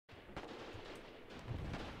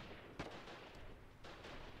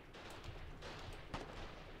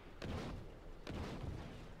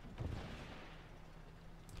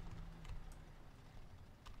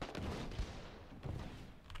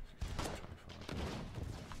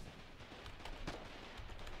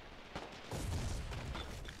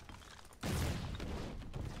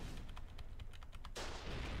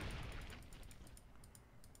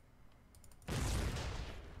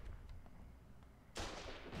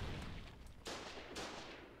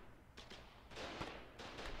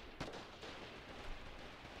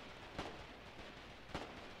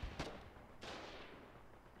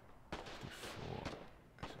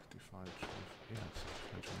Yeah, it's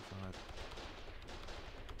 25.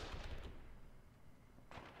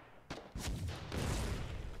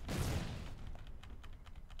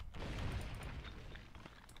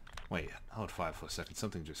 Wait, hold fire for a second.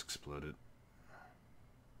 Something just exploded.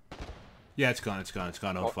 Yeah, it's gone. It's gone. It's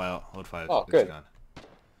gone. Hold fire. Hold fire. Oh, It's good. gone.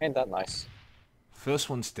 Ain't that nice? First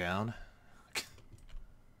one's down.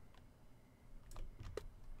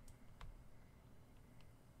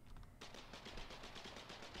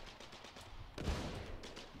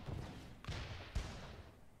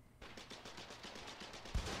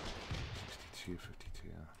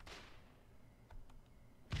 $62.52.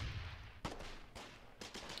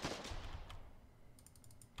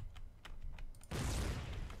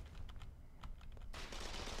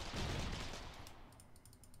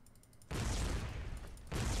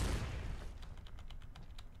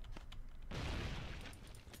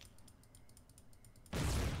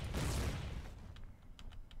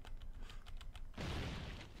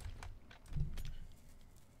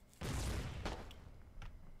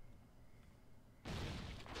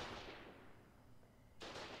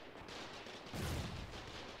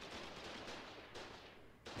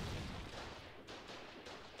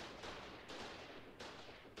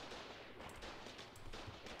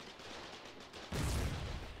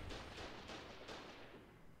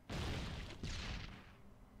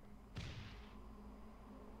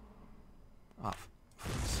 Oh, for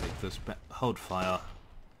fuck's sake, those hold fire.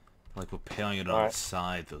 Like we're powering it on its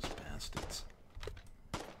side, those bastards.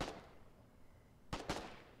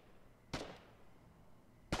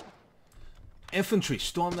 Infantry,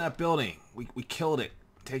 storm that building. We killed it.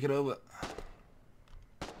 Take it over.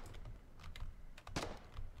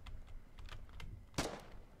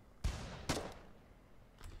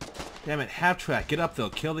 Damn it, half track, get up though.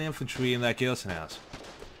 Kill the infantry in that garrison house.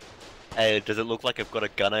 Hey, does it look like I've got a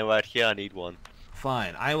gunner right here? I need one.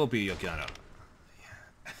 Fine, I will be your gunner.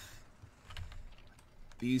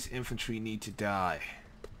 These infantry need to die.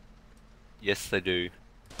 Yes, they do.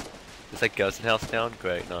 Is that garrison house down?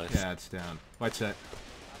 Great, nice. Yeah, it's down. White set.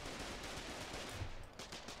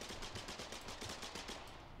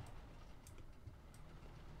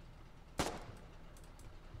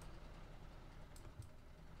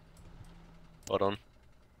 Hold on.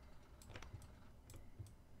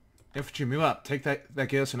 Infantry, move up. Take that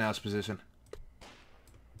garrison house position.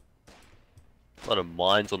 A lot of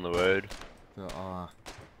mines on the road. There are.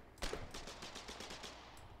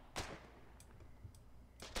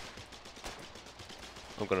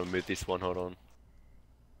 I'm gonna move this one, hold on.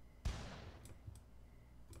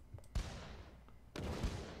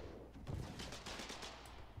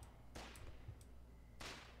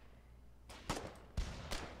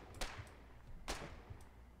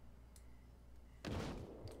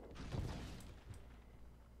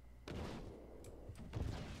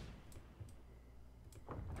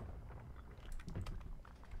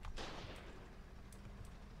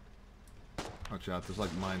 Watch out, there's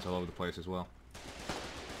like mines all over the place as well.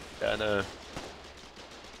 Yeah, I know. There's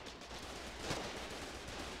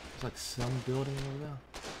like some building over there.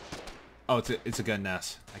 Oh, it's a gun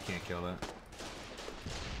nest. I can't kill that.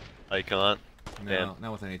 Oh, you can't? No, Damn.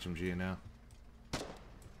 not with an HMG, no.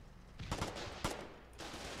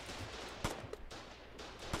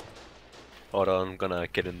 Hold on, I'm gonna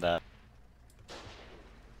get in that.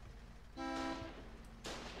 So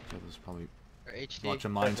there's probably HD. lots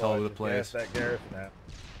of mines all over the place. That garrison now.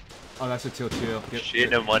 Oh, that's a tier 2. Shit,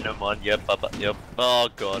 never mind, never mind. Yep, yep. Oh,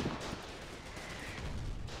 God.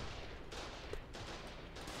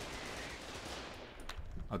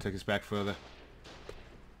 I'll take us back further.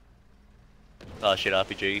 Oh, shit,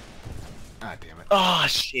 RPG. Ah, damn it. Oh,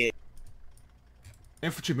 shit.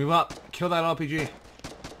 Infantry, move up. Kill that RPG.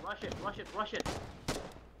 Rush it, rush it, rush it.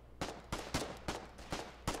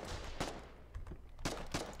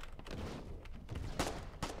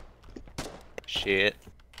 Shit.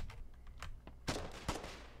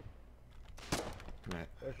 Right.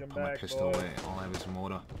 Push him I'm a back, pistol boys. away. All I have is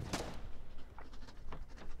mortar.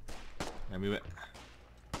 Yeah, move it.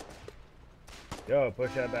 Yo,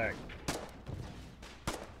 push that back.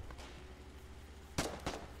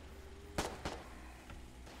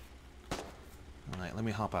 Alright, let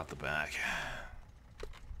me hop out the back.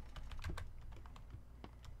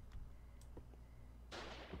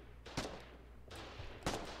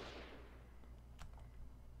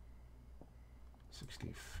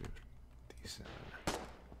 $60.57.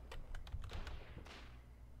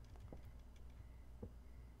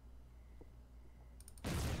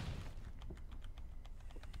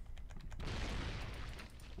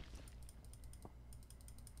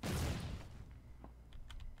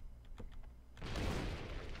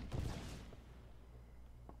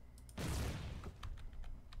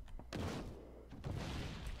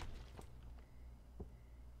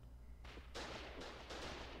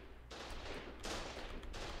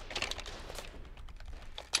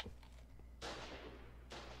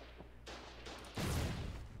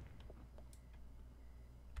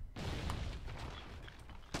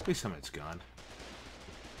 Please tell me it's gone.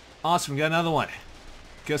 Awesome, we got another one.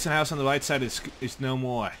 Garrison house on the right side is no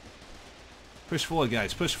more. Push forward,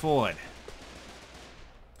 guys. Push forward.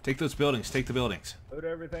 Take those buildings. Take the buildings. Loot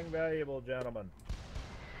everything valuable, gentlemen.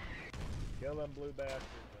 Kill them blue bastards.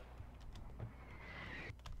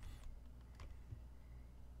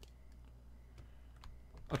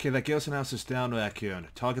 Okay, that garrison house is down, Raccoon.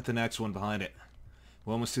 Target the next one behind it.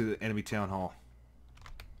 We're almost to the enemy town hall.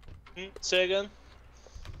 Say again?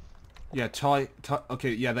 Yeah,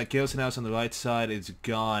 okay, yeah, that garrison house on the right side is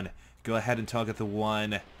gone. Go ahead and target the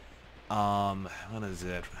one, what is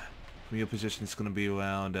it? From your position, it's going to be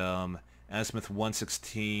around, Azimuth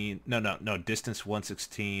 116, no, distance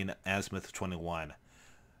 116, Azimuth 21.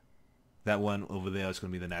 That one over there is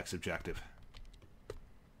going to be the next objective.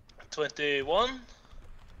 21?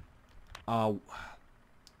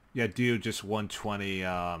 Yeah, do just 120,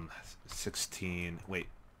 16, wait,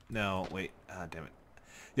 no, wait, damn it.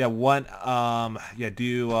 Yeah,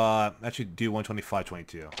 actually do 125,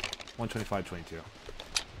 22. 125, 22.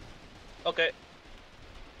 Okay.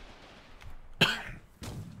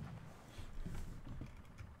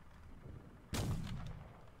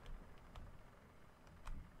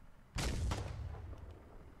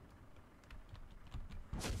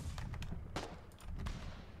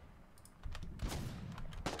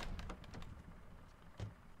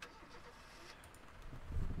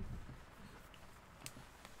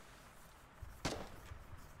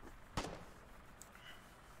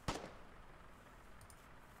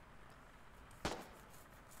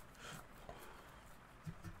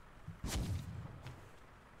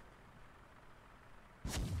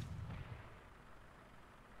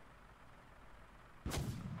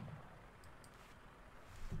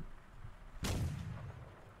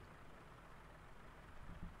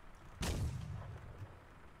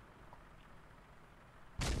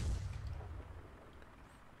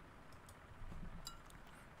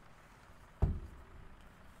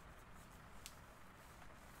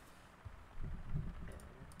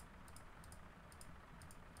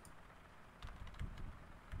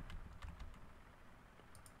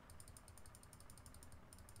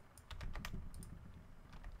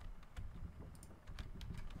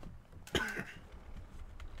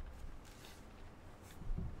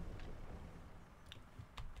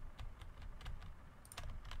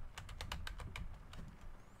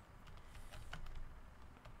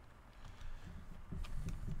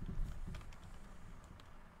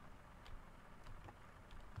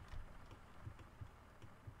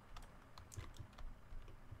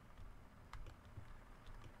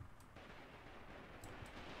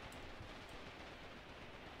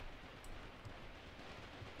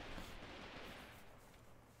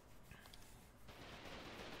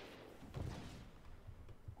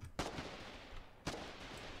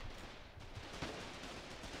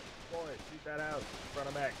 Shoot that house in front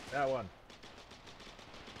of Mac. That one.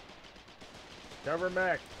 Cover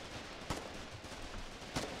Mac.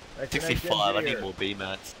 65, I need more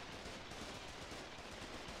B-mats.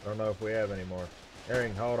 I don't know if we have any more.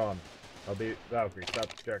 Herring, hold on. I'll be Valkyrie. Stop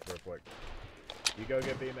the check real quick. You go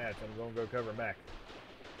get B-mats. I'm going to go cover Mac.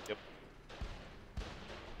 Yep.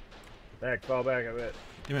 Mac, fall back a bit.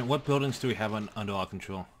 Yeah, man, what buildings do we have under our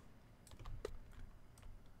control?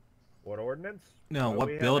 What ordnance? No,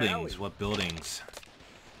 what buildings? What buildings?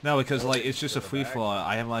 No, because like it's just a free fall.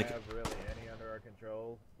 I have like. Have really any under our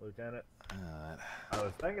control, Lieutenant? I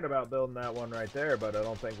was thinking about building that one right there, but I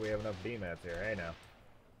don't think we have enough B-mats here. Hey now.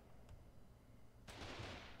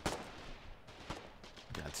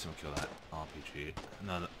 God, someone kill that RPG.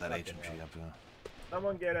 No, that HMG up there.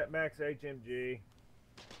 Someone get at Max HMG.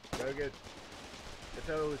 Go get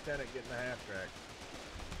the Lieutenant getting the half track.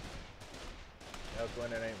 Else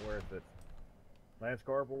when it ain't worth it. Lance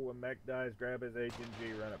Corporal, when Mech dies, grab his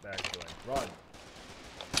HMG, run it back to him. Run!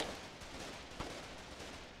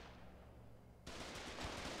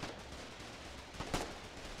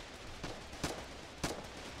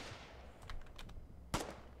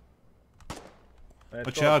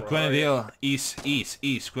 Watch out, Grenadier!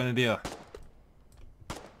 East, Grenadier.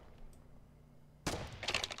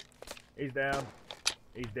 He's down.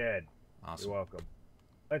 He's dead. Awesome. You're welcome.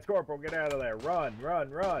 Lance Corporal, get out of there. Run,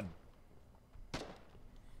 run, run!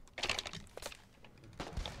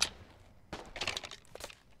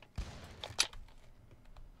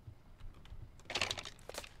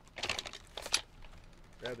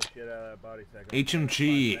 Grab the shit out of that body second.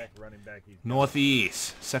 HMG. Back,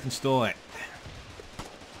 Northeast. Second story.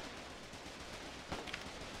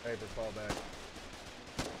 Paper, fall back.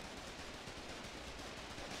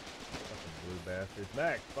 Fucking blue bastards.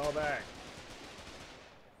 Mac, fall back.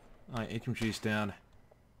 Alright, HMG's down.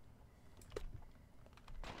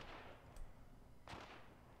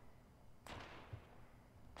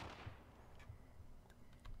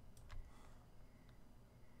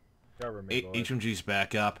 Cover me, boys. HMG's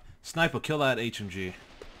back up. Sniper, kill that HMG.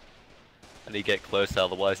 I need to get closer,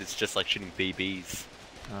 otherwise it's just like shooting BBs.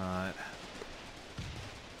 Alright.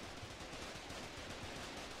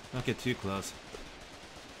 Don't get too close.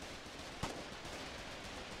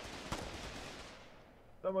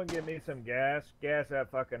 Someone give me some gas. Gas that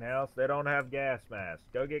fucking house. They don't have gas masks.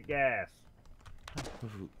 Go get gas.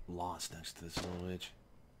 We've lost next to this little witch.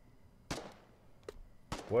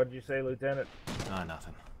 What did you say, Lieutenant? Ah,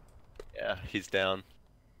 nothing. Yeah, he's down.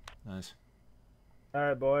 Nice.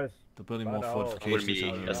 Alright, boys. They're building Find more a hole. fortifications Wouldn't be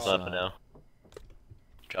on the a sniper outside. now.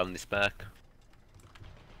 Driving this back.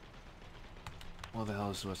 What the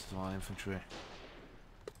hell is the rest of our infantry?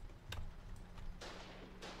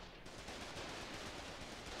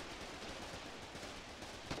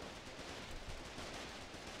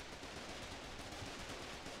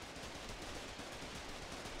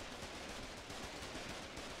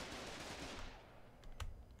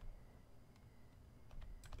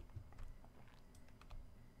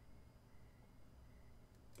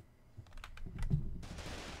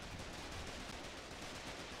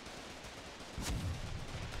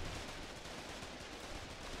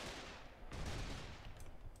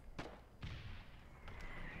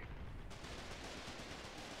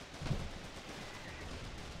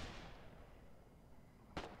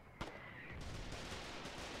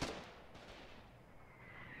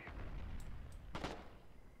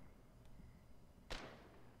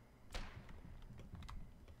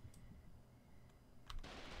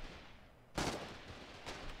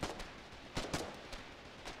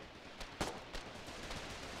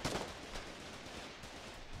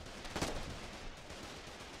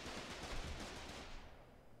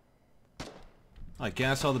 Alright,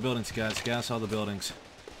 gas all the buildings, guys. Gas all the buildings.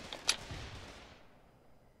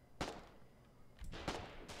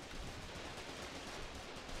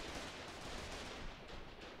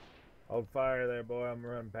 Hold fire there, boy. I'm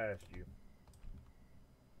running past you.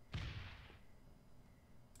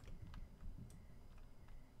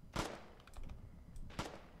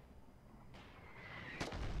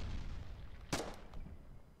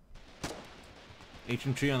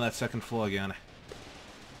 HMG on that second floor again.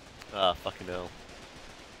 Ah, fucking hell.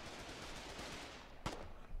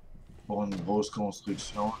 Pour une grosse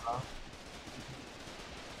construction, là.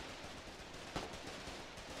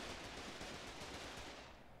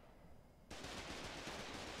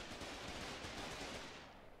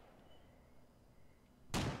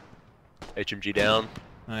 HMG down.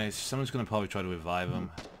 Nice. Someone's gonna probably try to revive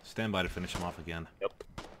him. Stand by to finish him off again. Yep.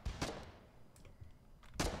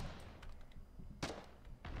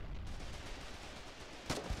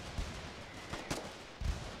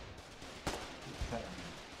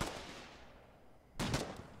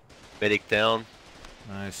 Medic down.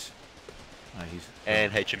 Nice. Alright, he's...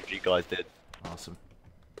 And HMG guy's dead. Awesome.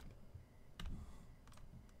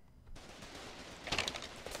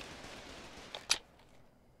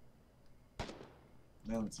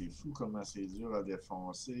 Man, c'est fou comment c'est dur à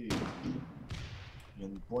défoncer. Il y a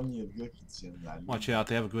une poignée de gars qui tiennent la ligne. Watch out,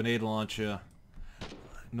 they have a grenade launcher.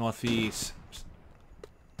 Northeast.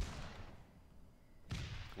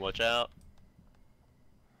 Watch out.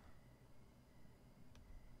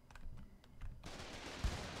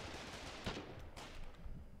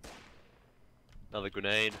 Another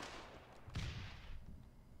grenade.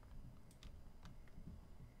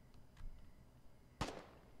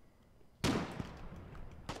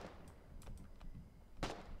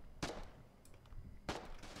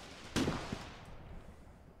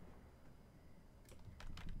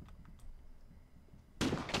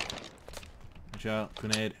 Watch out,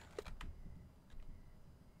 grenade.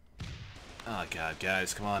 Oh god,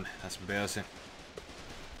 guys, come on. That's embarrassing.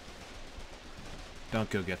 Don't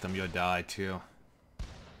go get them, you'll die too.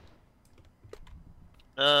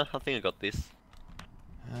 I think I got this.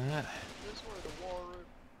 Alright. This way the war room.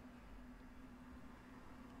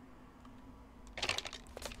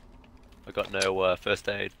 I got no first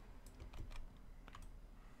aid.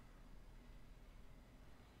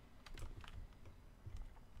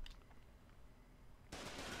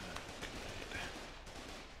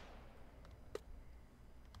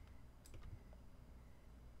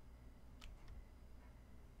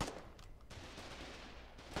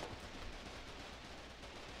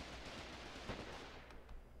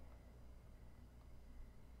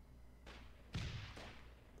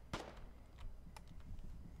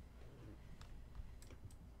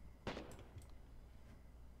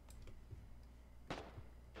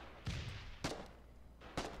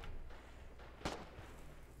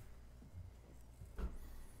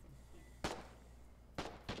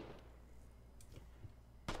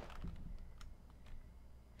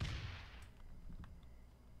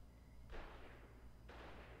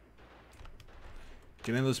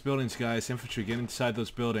 Get in those buildings, guys. Infantry, get inside those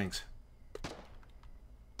buildings.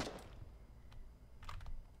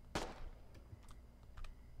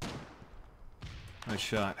 Nice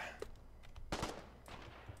shot.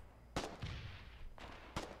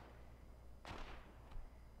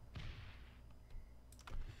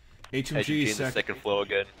 HMG in the second floor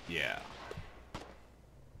again. Yeah.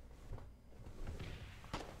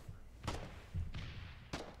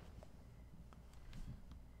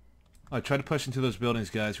 Alright, try to push into those buildings,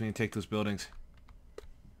 guys. We need to take those buildings.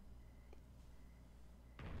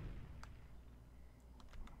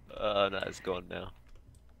 No, it's gone now.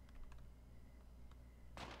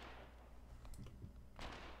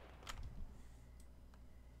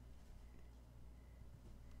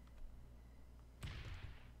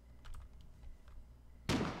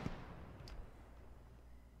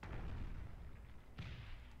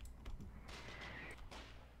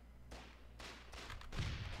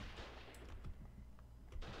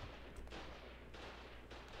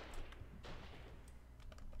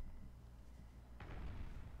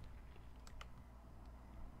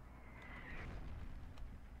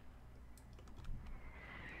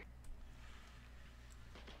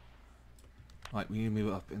 Alright, we need to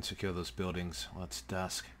move up and secure those buildings while it's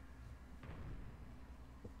dusk.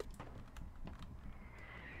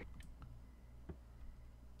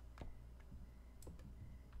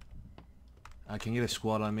 I can get a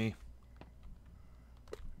squad on me.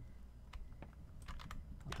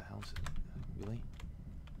 What the hell is it? Really?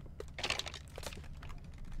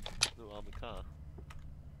 No armored car.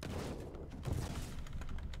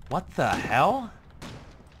 What the hell?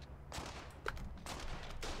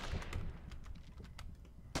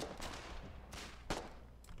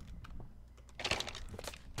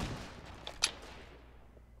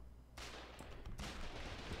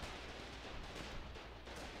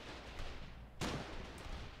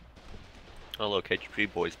 Oh look,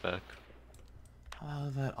 HG boys back. How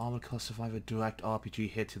did that armored car survive a direct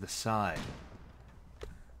RPG hit to the side?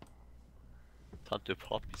 Time to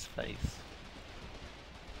pop his face.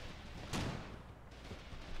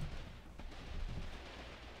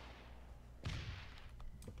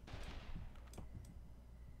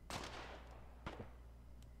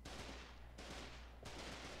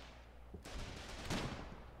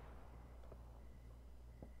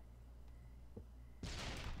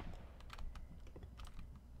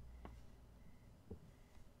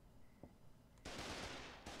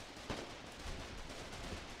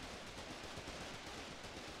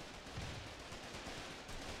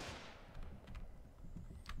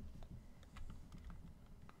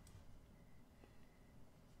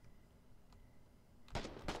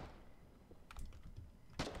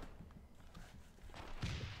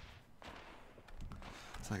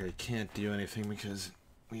 It's like I can't do anything because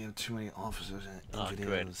we have too many officers and Oh, great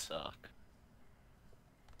engineers. suck.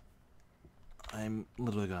 I'm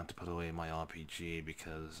literally going to have to put away my RPG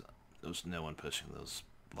because there's no one pushing those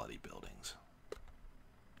bloody buildings.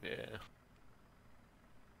 Yeah.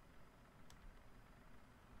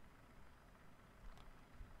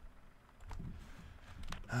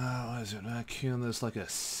 What is it? Raccoon, there's like a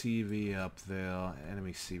CV up there.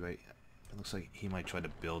 Enemy CV. It looks like he might try to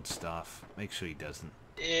build stuff. Make sure he doesn't.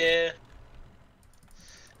 Yeah.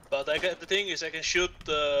 But the thing is, I can shoot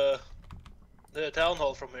the town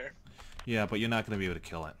hall from here. Yeah, but you're not going to be able to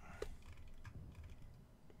kill it.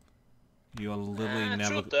 You're literally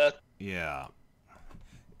never... Shoot that. Yeah.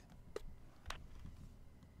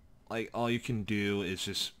 Like, all you can do is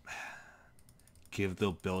just give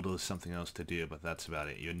the builders something else to do, but that's about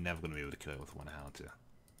it. You're never going to be able to kill it with one howitzer.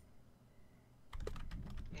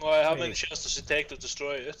 Well, how many shots does it take to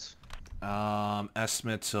destroy it?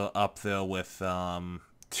 Estimates are up there with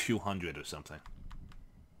 200 or something.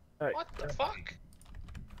 Hey, What the fuck?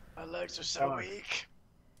 My legs are so weak.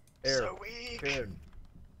 So weak. Dude.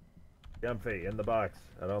 Jumpy in the box.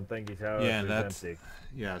 I don't think he's out. Yeah, that's empty.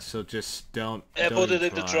 yeah. So just don't. Yeah, don't put it even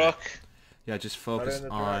in the try. truck. Yeah, just focus in the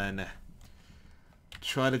truck. on.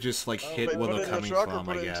 Try to just like hit where they're coming from,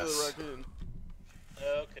 I guess. Okay.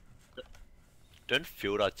 Don't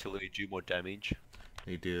field artillery do more damage?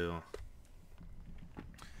 They do.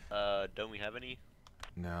 Don't we have any?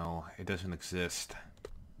 No, it doesn't exist.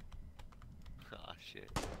 Ah, shit.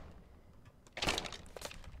 Oh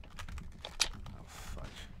fuck.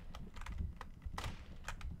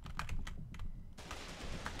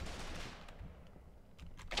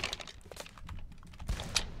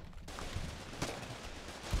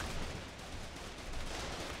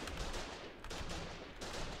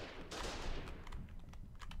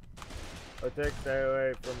 Stay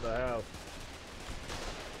away from the house.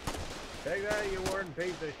 Take that, you warden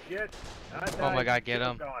piece of shit. Oh my god, get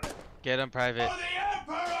him. Get him, Private.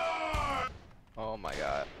 my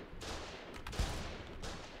god.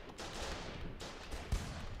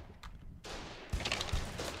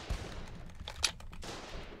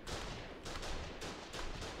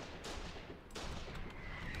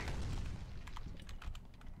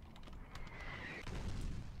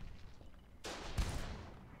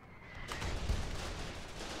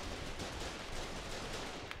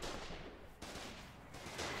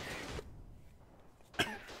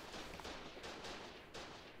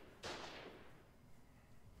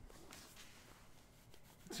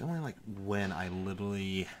 It's only like when I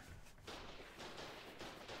literally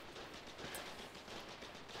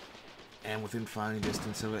am within firing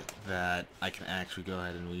distance of it that I can actually go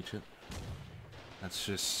ahead and reach it. That's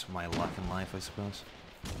just my luck in life, I suppose.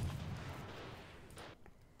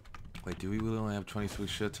 Wait, do we really only have 23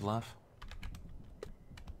 shots left?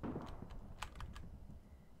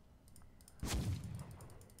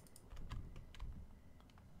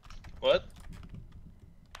 What?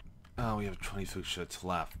 Oh, we have 23 shots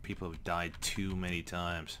left. People have died too many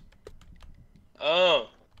times. Oh.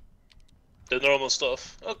 The normal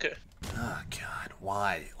stuff. Okay. Oh, God.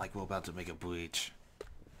 Why? Like we're about to make a breach.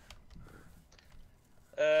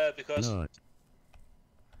 Because... I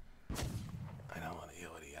don't want to hear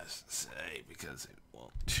what he has to say because it won't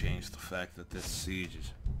change the fact that this siege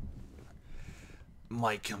is...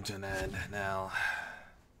 might come to an end now.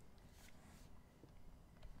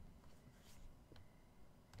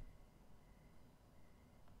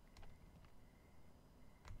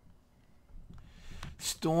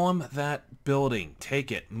 Storm that building.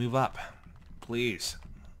 Take it. Move up. Please.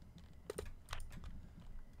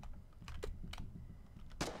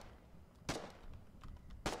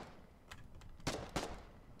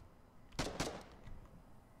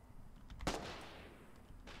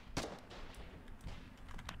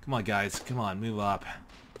 Come on, guys. Come on. Move up.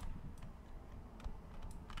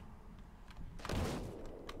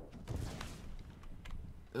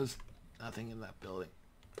 There's nothing in that building.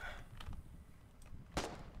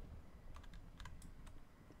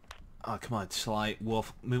 Oh, come on, Sly.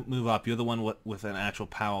 Wolf, move up. You're the one with an actual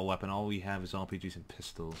power weapon. All we have is RPGs and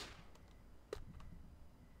pistols.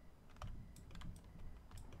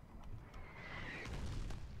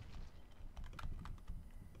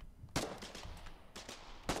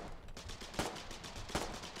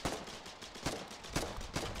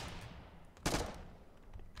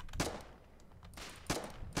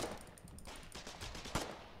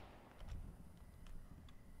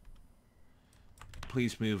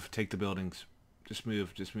 Please move. Take the buildings. Just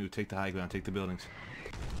move. Just move. Take the high ground. Take the buildings.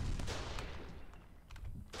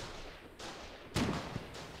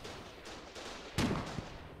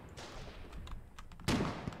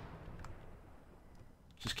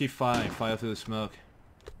 Just keep firing. Fire through the smoke.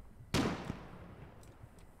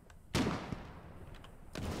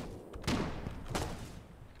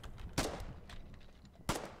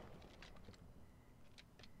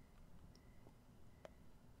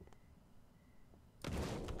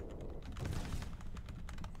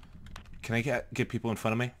 Can I get people in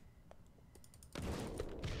front of me?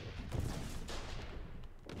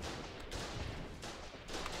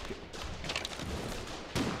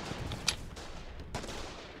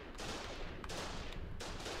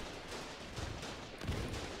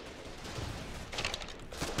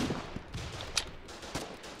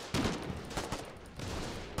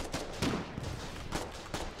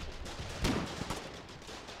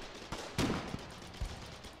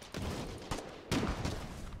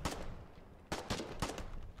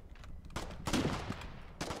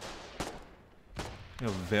 You're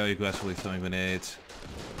very aggressively throwing grenades.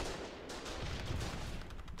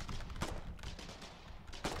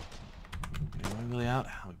 Am I really out?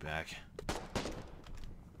 I'll be back.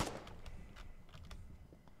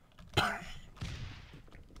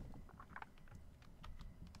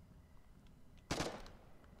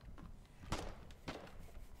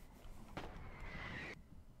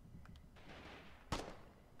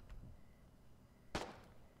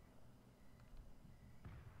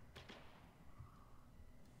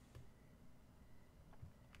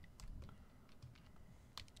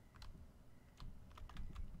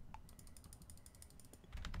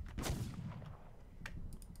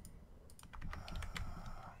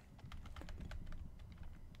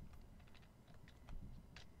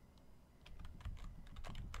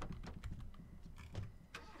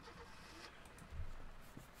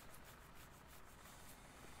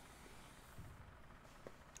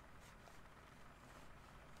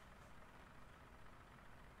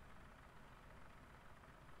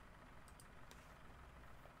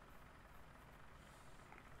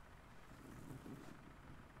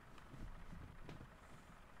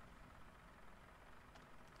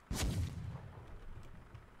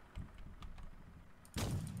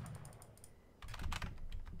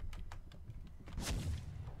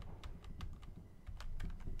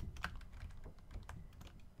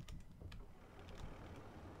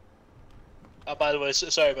 By the way,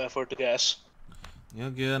 sorry man for the gas. You're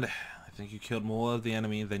good. I think you killed more of the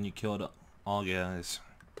enemy than you killed all guys.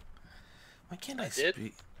 Why can't I did?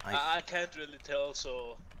 speak? I can't really tell,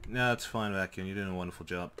 so... No, it's fine, Vacuum. You're doing a wonderful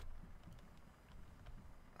job.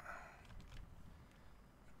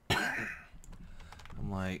 I'm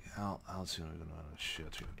like, how soon are we gonna run out of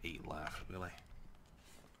shit? We have 8 left, really.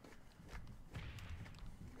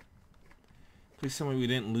 Please tell me we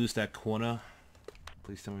didn't lose that corner.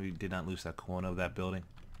 Please tell me we did not lose that corner of that building.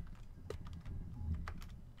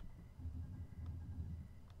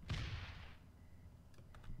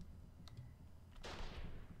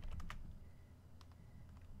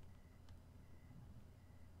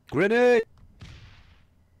 Grenade!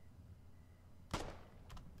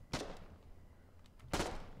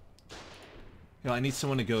 Yo, I need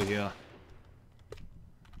someone to go here.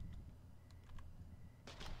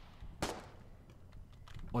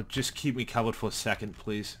 Or just keep me covered for a second,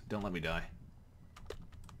 please. Don't let me die.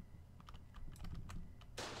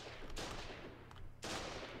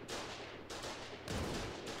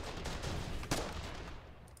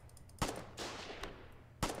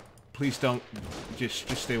 Please don't. Just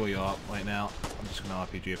stay where you are right now. I'm just gonna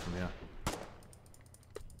RPG from here.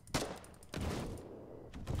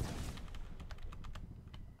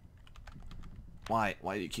 Why?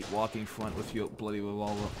 Why do you keep walking front with your bloody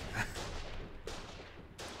revolver?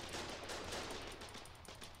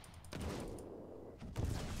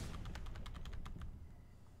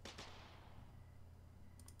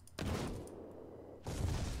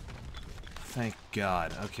 Thank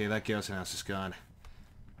God. Okay, that garrison house is gone.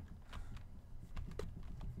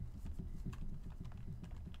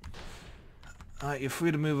 Alright, you're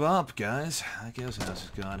free to move up, guys. That garrison house is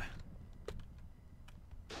gone.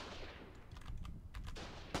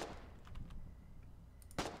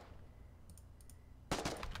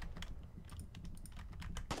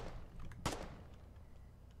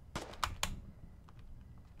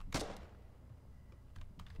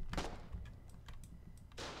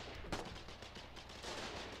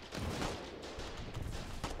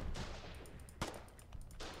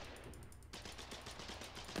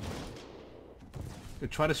 They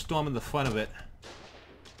try to storm in the front of it.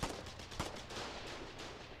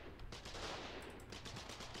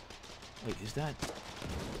 Wait, is that...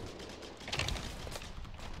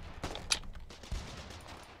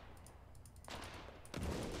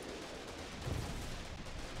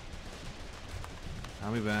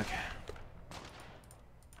 I'll be back.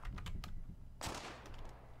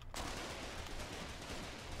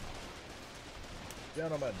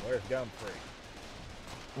 Gentlemen, where's Gumfrey?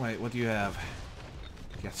 Wait, what do you have?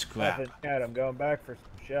 Got scrap. Nothing yet. I'm going back for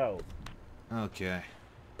some shells. Okay.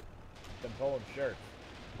 Been pulling shirts.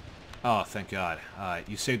 Oh, thank God. Alright,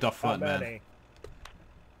 you saved our front, Not man. many.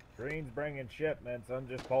 Green's bringing shipments. I'm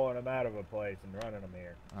just pulling them out of a place and running them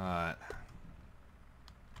here. Alright.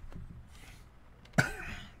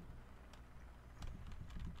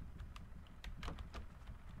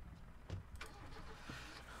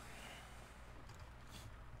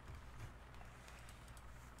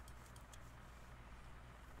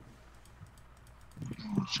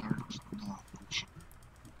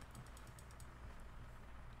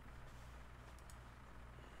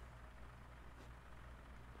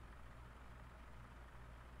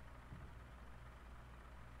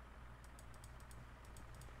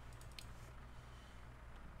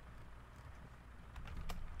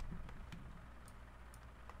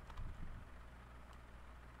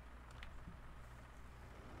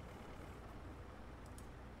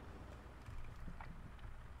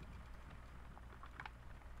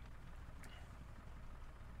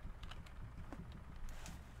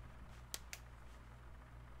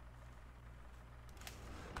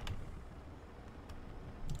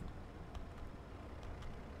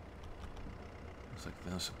 Looks like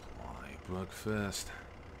they'll supply breakfast.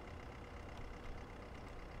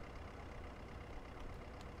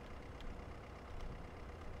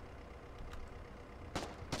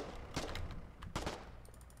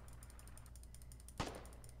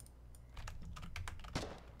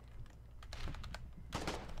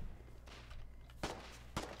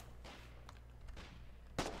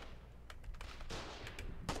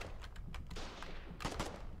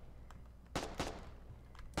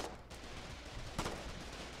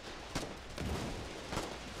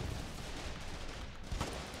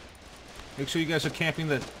 Make sure you guys are camping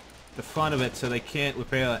the front of it so they can't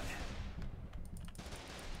repair it.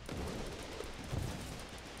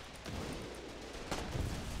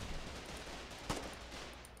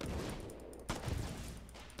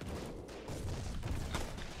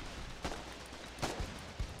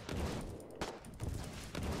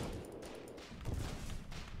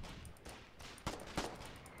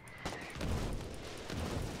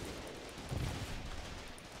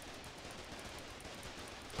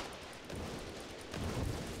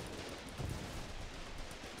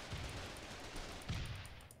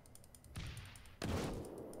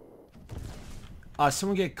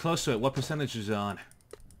 Someone get close to it. What percentage is on?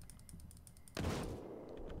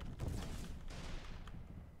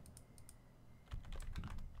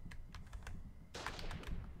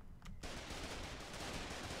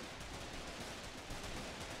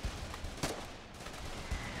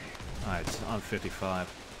 Alright, it's on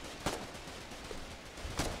 55.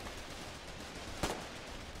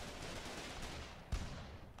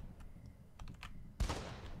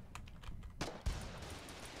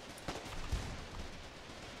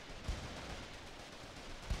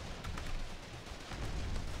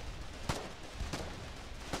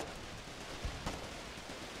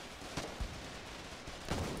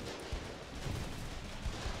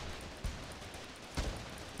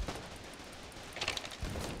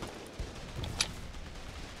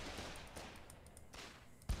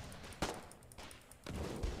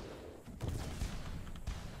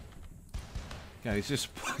 Yeah, he's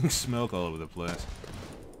just putting smoke all over the place.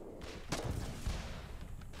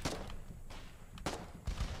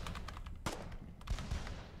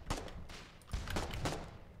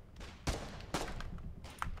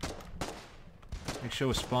 Make sure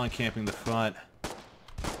we're spawn camping the front.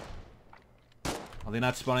 Are they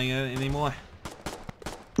not spawning it anymore?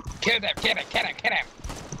 Kill them, kill him, kill him, kill him!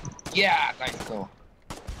 Yeah, nice go.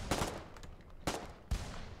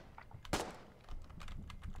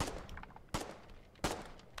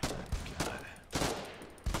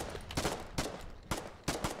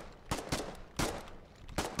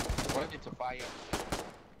 To fire.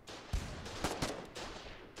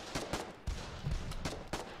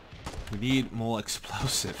 We need more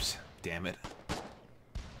explosives, damn it.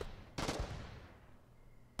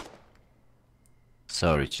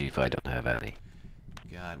 Sorry, Chief, I don't have any.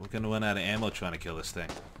 God, we're gonna run out of ammo trying to kill this thing.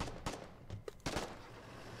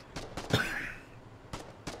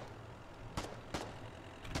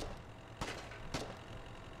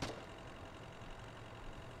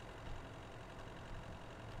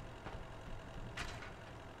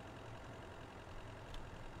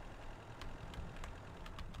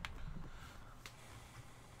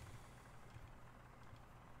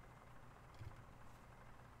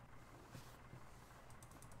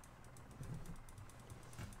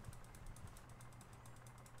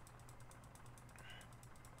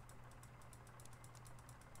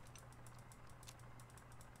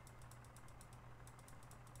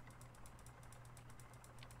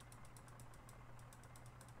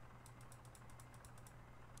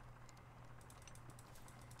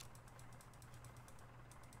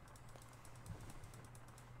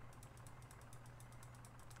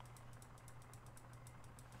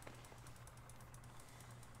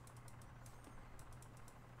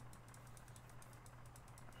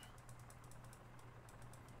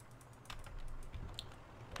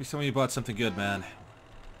 Please tell me you bought something good, man.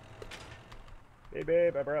 Hey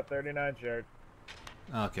babe, I brought 39 shirt.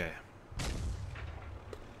 Okay.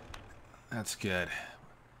 That's good.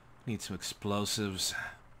 Need some explosives.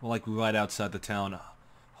 We're like right outside the town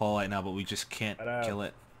hall right now, but we just can't kill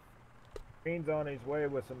it. Green's on his way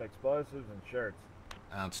with some explosives and shirts.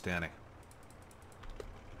 Outstanding.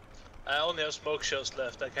 I only have smoke shells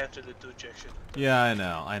left. I can't really do jack shit. Yeah, I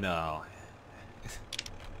know, I know.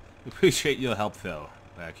 Appreciate your help, though,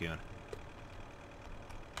 Vacuum.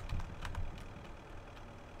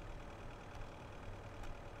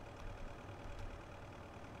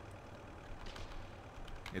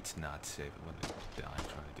 It's not safe. I'm gonna die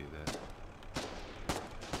trying to do that.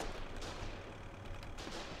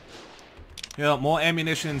 You know, more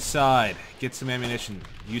ammunition inside. Get some ammunition.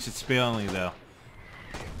 Use it sparingly, though.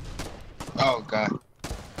 Oh god.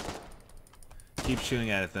 Keep shooting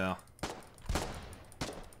at it, though.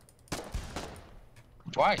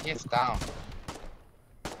 Why? He's down.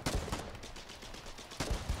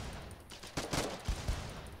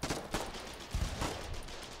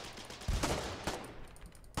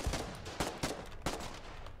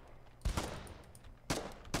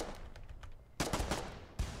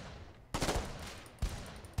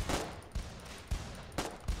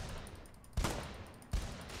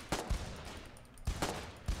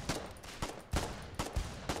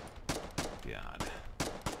 God.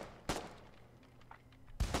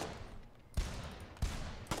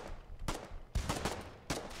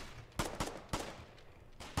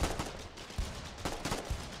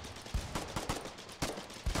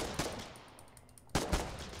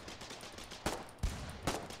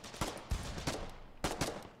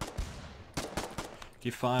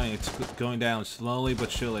 Keep firing. It's going down slowly but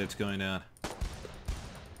surely. It's going down.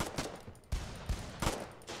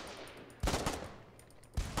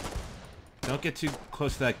 Don't get too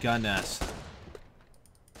close to that gun nest.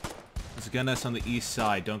 There's a gun nest on the east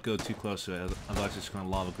side. Don't go too close to it, otherwise it's going to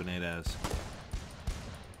lava grenade at us.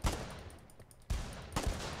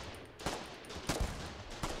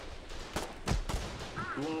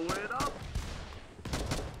 Blow it up.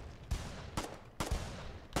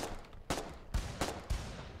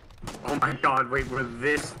 Oh my god, wait, we're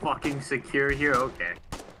this fucking secure here? Okay.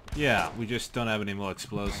 Yeah, we just don't have any more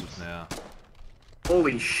explosives now.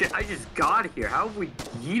 Holy shit, I just got here. How have we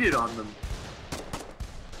yeeted on them?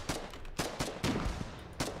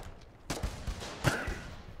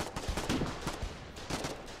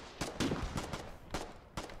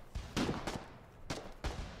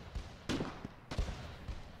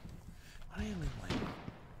 Why do you leave my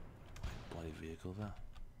bloody vehicle though?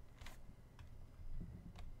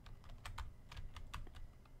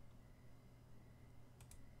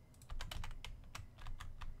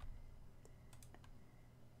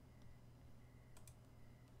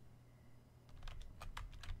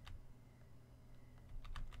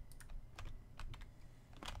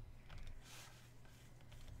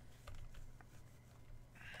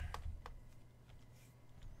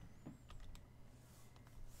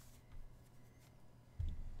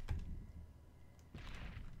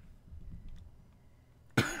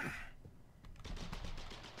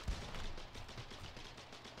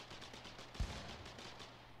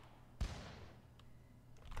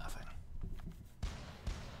 Nothing.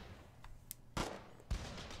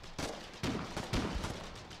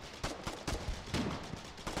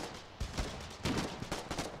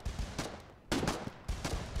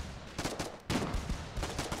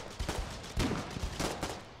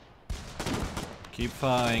 Keep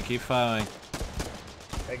firing, keep firing.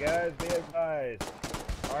 Hey guys, be advised.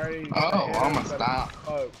 Already almost stop.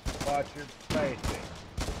 Smoke. Watch your spacing.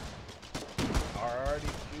 Are already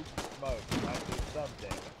shooting smoke. Might do some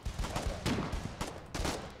damage.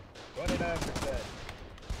 29%.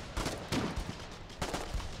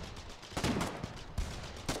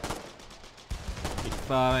 Keep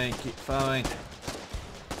firing, keep firing.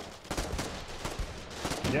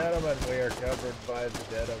 Gentlemen, we are covered by the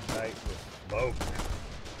dead of night with smoke.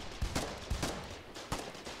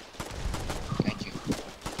 Thank you.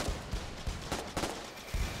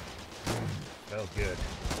 Smells good.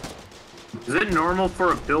 Is it normal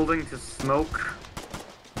for a building to smoke?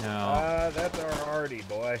 No. That's our Hardy,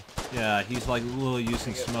 boy. Yeah, he's like literally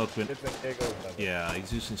using smoke, but It's a giggles of it. yeah,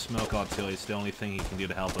 he's using smoke artillery. It's the only thing he can do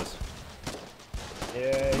to help us.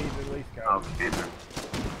 Yeah, he's at least covered. Okay.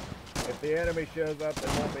 If the enemy shows up, they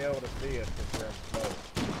won't be able to see us because we're in smoke.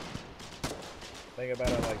 Think about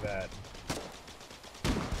it like that.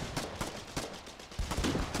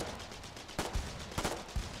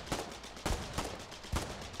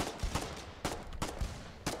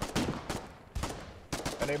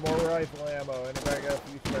 I need more rifle ammo. Anybody got a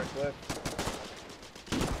few spare clips?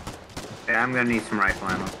 Yeah, I'm gonna need some rifle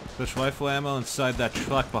ammo. There's rifle ammo inside that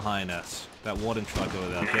truck behind us. That warden truck over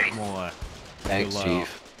there. Get more. Thanks, below.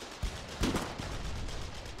 Chief.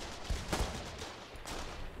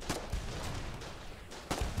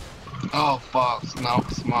 Oh fuck, no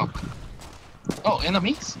smoke. Oh,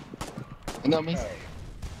 enemies? Enemies? Hey,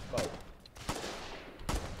 smoke.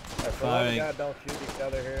 Hey, for Firing. God, don't shoot each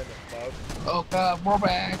other here in the smoke. Oh god, we're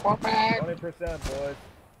back, we're back! 20%, boys.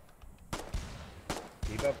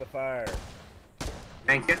 Keep up the fire.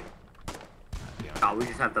 Thank you. Oh, we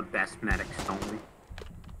just have the best medics, don't we?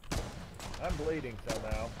 I'm bleeding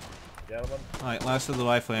somehow. Gentlemen. Alright, last of the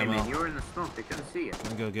rifle Hey ammo. man, you were in the smoke, they couldn't see you. I'm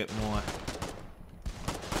gonna go get more.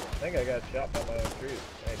 I think I got shot by my own troops.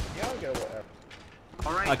 Hey, y'all go whatever.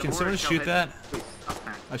 Alright, Can someone shoot that? Please,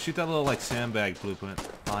 okay. I shoot that little like sandbag blueprint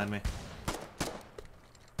behind me.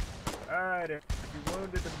 Alright, if you're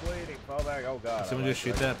wounded and bleeding, fall back. Oh god. Can someone just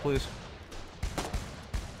shoot that, please?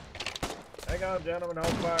 Hang on, gentlemen,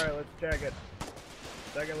 hold fire. Let's check it.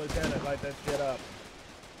 Second lieutenant, light that shit up.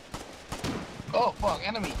 Oh fuck,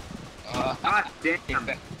 enemy! God damn.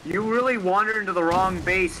 You really wandered into the wrong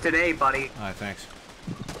base today, buddy. Alright, thanks.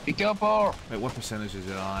 Be careful! Wait, what percentage is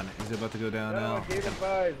it on? Is it about to go down now? Gentlemen, keep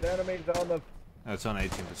advised. Enemies on the... Oh, it's on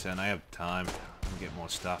 18%. I have time. I'm gonna get more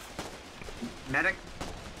stuff. Medic?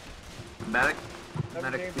 Medic?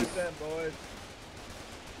 Medic, please. 17%, boys.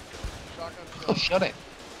 Oh, shut it.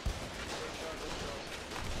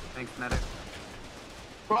 Thanks, medic.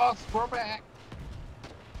 Cross, we're back.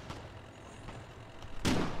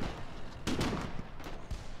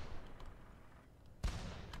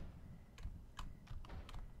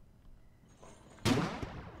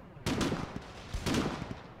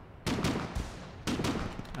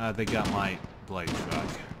 They got my blade truck.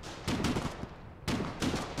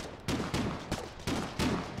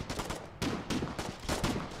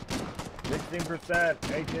 %,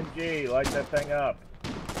 HMG, light that thing up.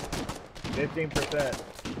 15%.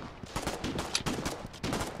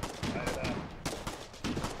 Light it up.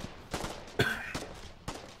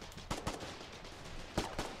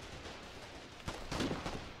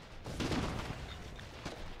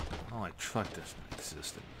 truck doesn't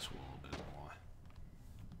exist in this world anymore.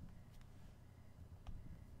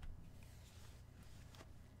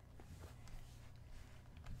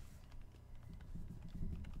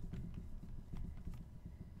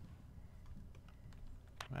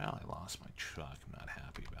 Well, I lost my truck. I'm not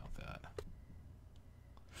happy about that.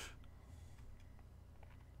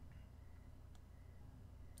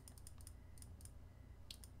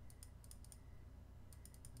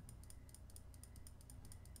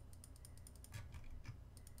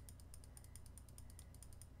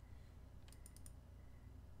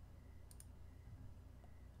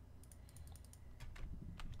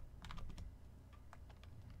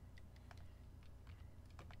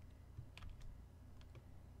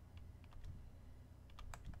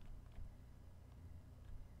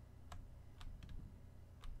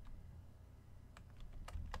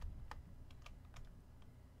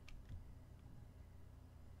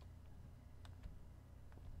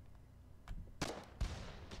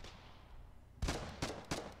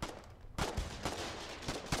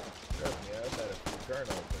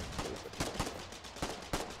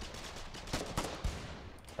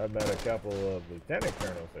 I've met a couple of lieutenant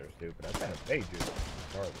colonels that are stupid. I've met a major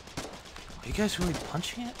target. Are you guys really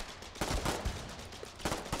punching it?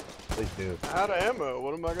 Please do. Out of ammo.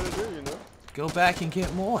 What am I gonna do? You know. Go back and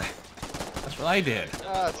get more. That's what I did.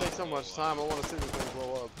 Ah, it takes so much time. I want to see this thing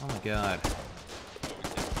blow up. Oh my god.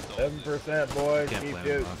 7%, boys. Can't Keep blame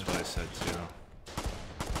shooting. them. That's what I said too.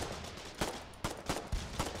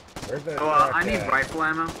 Where's that Oh, truck I need at? rifle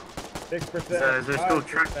ammo. 6%. Is there still a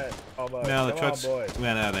truck? 5%. Almost. No, the Come trucks on, boys.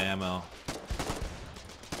 ran out of ammo.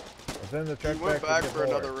 Send the truck He went back to get for more.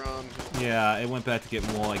 another run. Yeah, it went back to get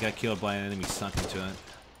more. I got killed by an enemy sunk into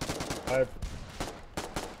it.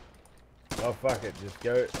 Oh, fuck it. Just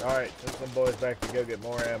go. Alright, send some boys back to go get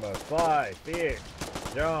more ammo. Fly, Felix,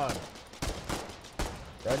 John.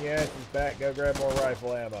 Run your asses back, go grab more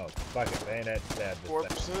rifle ammo. Fuck it, bayonet stab this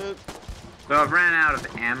 4%. So I've ran out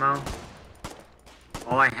of ammo.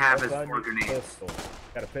 All I have is What's on 4 your grenades. pistol?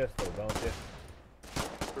 Got a pistol, don't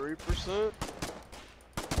you? 3%.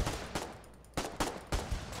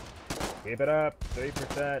 Keep it up.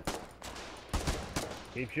 3%.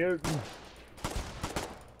 Keep shooting.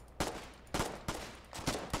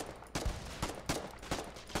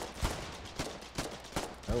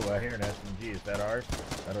 Oh, I hear an SMG. Is that ours?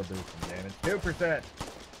 That'll do some damage. 2%.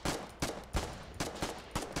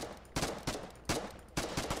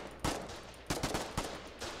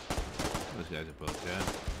 Those guys are both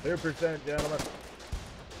dead. 2%, gentlemen.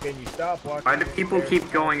 Can you stop walking? Why do people keep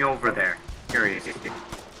going over there? Curious.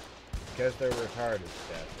 Because they're retarded,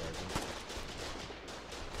 Staff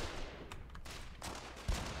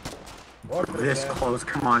Sergeant. This close,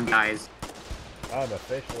 come on, guys. I'm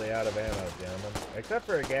officially out of ammo, gentlemen. Except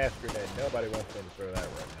for a gas grenade. Nobody wants me to throw that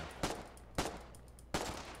right now.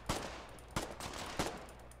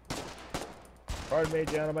 Pardon me,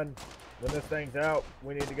 gentlemen. When this thing's out,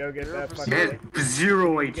 we need to go get that fucking It thing. has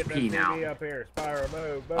 0 Get that HP now. TV up here. Spyro,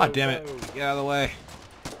 move, move, Oh damn it! move. Get out of the way.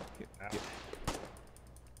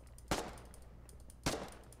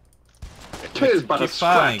 It is but a Keep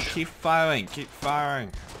firing. scratch. Keep firing. Keep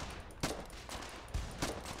firing.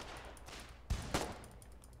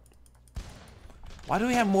 Why do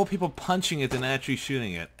we have more people punching it than actually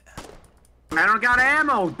shooting it? I don't got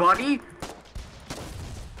ammo, buddy.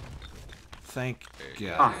 Thank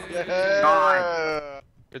God. Oh, God.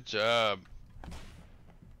 Good job.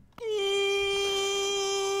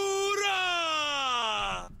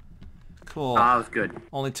 Cool. That was good.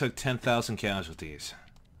 Only took 10,000 casualties.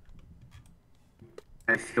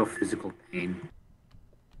 I feel physical pain.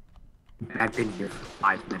 I've been here for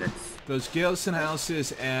 5 minutes. Those garrison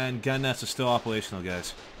houses and gun nets are still operational,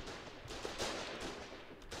 guys.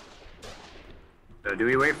 So do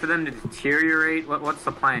we wait for them to deteriorate? What's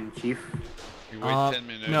the plan, Chief? You wait 10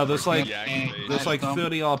 minutes. No, there's like deactivate. there's like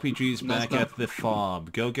 30 RPGs back at the farm.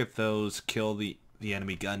 Go get those. Kill the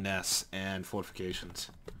enemy gun nests and fortifications.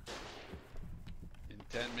 In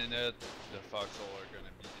 10 minutes, the Foxhole are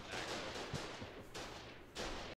gonna be inactive.